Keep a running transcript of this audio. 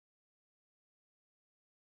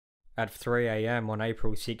At 3 a.m. on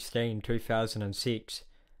April 16, 2006,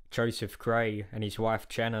 Joseph Gray and his wife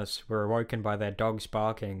Janice were awoken by their dogs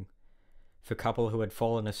barking. The couple who had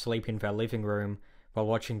fallen asleep in their living room while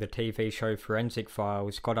watching the TV show Forensic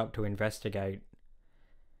Files got up to investigate.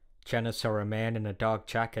 Janice saw a man in a dark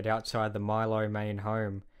jacket outside the Milo main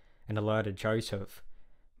home and alerted Joseph.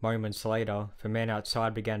 Moments later, the man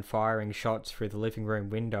outside began firing shots through the living room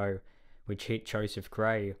window, which hit Joseph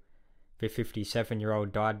Gray. The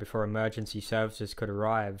 57-year-old died before emergency services could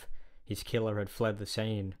arrive. His killer had fled the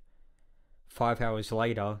scene. 5 hours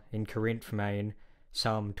later, in Corinth, Maine,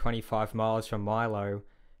 some 25 miles from Milo,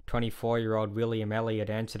 24-year-old William Elliott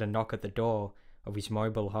answered a knock at the door of his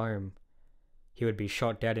mobile home. He would be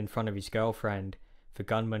shot dead in front of his girlfriend. The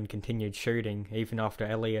gunman continued shooting even after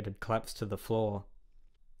Elliott had collapsed to the floor.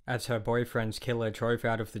 As her boyfriend's killer drove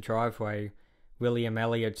out of the driveway, William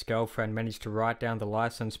Elliott's girlfriend managed to write down the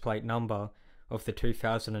license plate number of the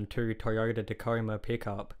 2002 Toyota Tacoma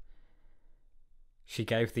pickup. She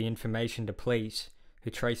gave the information to police, who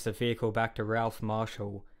traced the vehicle back to Ralph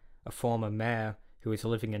Marshall, a former mayor who was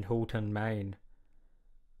living in Houlton, Maine.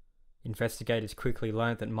 Investigators quickly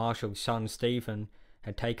learnt that Marshall's son Stephen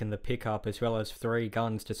had taken the pickup as well as 3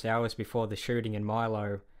 guns just hours before the shooting in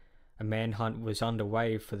Milo. A manhunt was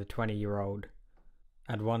underway for the 20-year-old.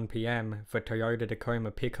 At 1 p.m, the Toyota Tacoma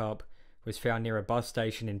pickup was found near a bus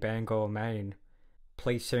station in Bangor, Maine.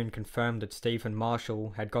 Police soon confirmed that Stephen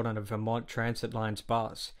Marshall had got on a Vermont Transit Line's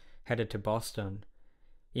bus headed to Boston.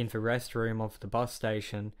 In the restroom of the bus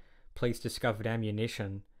station, police discovered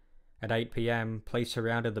ammunition. At 8 p.m, police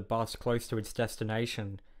surrounded the bus close to its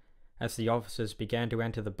destination. As the officers began to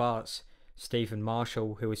enter the bus, Stephen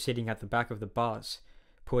Marshall, who was sitting at the back of the bus,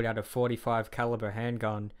 pulled out a .45 caliber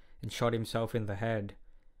handgun and shot himself in the head.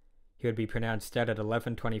 He would be pronounced dead at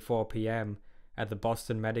 11:24 p.m. at the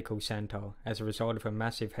Boston Medical Center as a result of a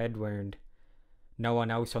massive head wound. No one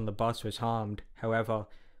else on the bus was harmed. However,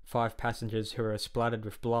 5 passengers who were splattered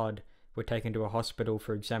with blood were taken to a hospital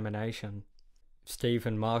for examination.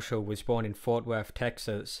 Stephen Marshall was born in Fort Worth,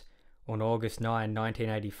 Texas, on August 9,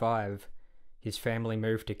 1985. His family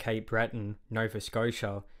moved to Cape Breton, Nova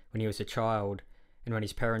Scotia, when he was a child, and when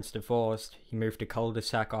his parents divorced, he moved to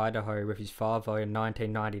Cul-de-sac, Idaho with his father in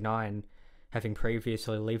 1999, having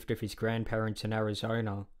previously lived with his grandparents in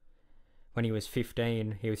Arizona. When he was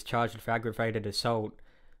 15, he was charged with aggravated assault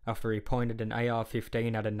after he pointed an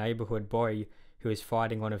AR-15 at a neighborhood boy who was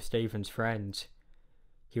fighting one of Stephen's friends.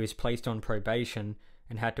 He was placed on probation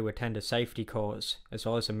and had to attend a safety course, as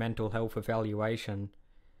well as a mental health evaluation.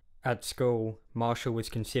 At school, Marshall was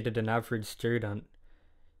considered an average student.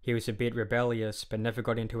 He was a bit rebellious, but never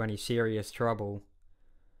got into any serious trouble.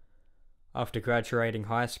 After graduating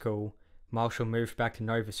high school, Marshall moved back to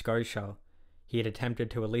Nova Scotia. He had attempted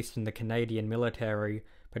to enlist in the Canadian military,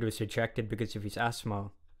 but was rejected because of his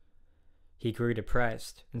asthma. He grew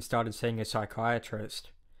depressed and started seeing a psychiatrist.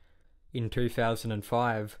 In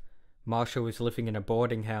 2005, Marshall was living in a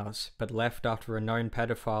boarding house, but left after a known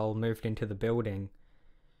pedophile moved into the building.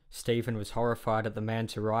 Stephen was horrified at the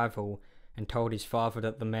man's arrival and told his father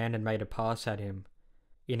that the man had made a pass at him.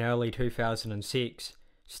 In early 2006,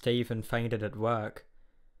 Stephen fainted at work.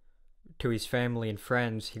 To his family and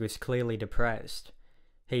friends, he was clearly depressed.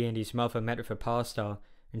 He and his mother met with a pastor,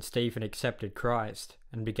 and Stephen accepted Christ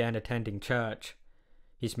and began attending church.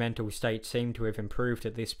 His mental state seemed to have improved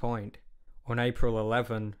at this point. On April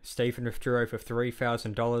 11, Stephen withdrew over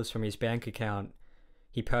 $3,000 from his bank account.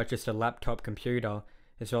 He purchased a laptop computer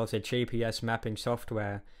as well as a GPS mapping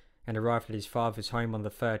software and arrived at his father's home on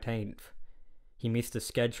the 13th. He missed a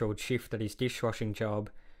scheduled shift at his dishwashing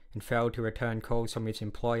job and failed to return calls from his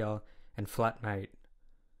employer and flatmate.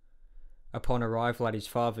 Upon arrival at his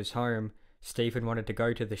father's home, Stephen wanted to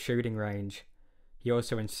go to the shooting range. He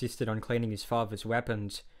also insisted on cleaning his father's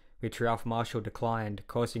weapons, which Ralph Marshall declined,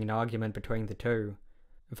 causing an argument between the two.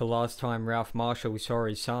 The last time Ralph Marshall saw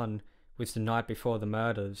his son was the night before the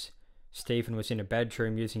murders. Stephen was in a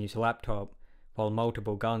bedroom using his laptop, while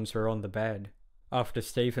multiple guns were on the bed. After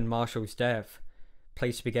Stephen Marshall's death,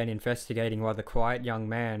 police began investigating why the quiet young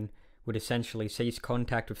man would essentially cease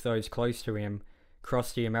contact with those close to him,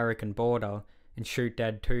 cross the American border, and shoot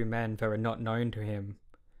dead 2 men that were not known to him.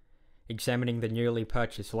 Examining the newly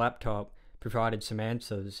purchased laptop provided some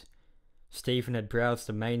answers. Stephen had browsed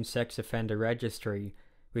the main sex offender registry,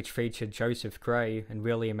 which featured Joseph Gray and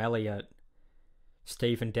William Elliott.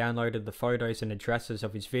 Stephen downloaded the photos and addresses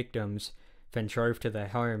of his victims, then drove to their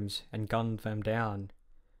homes and gunned them down.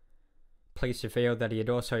 Police revealed that he had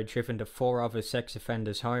also driven to 4 other sex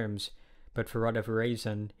offenders' homes, but for whatever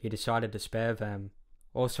reason, he decided to spare them.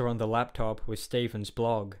 Also on the laptop was Stephen's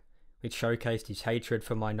blog, which showcased his hatred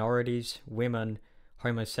for minorities, women,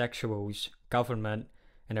 homosexuals, government,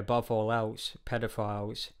 and above all else,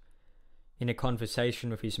 pedophiles. In a conversation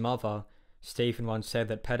with his mother, Stephen once said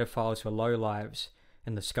that pedophiles were lowlives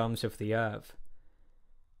and the scums of the earth.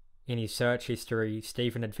 In his search history,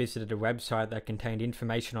 Stephen had visited a website that contained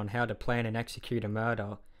information on how to plan and execute a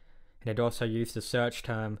murder, and had also used the search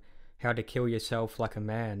term, "how to kill yourself like a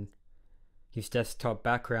man." His desktop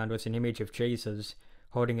background was an image of Jesus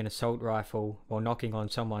holding an assault rifle while knocking on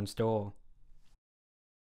someone's door.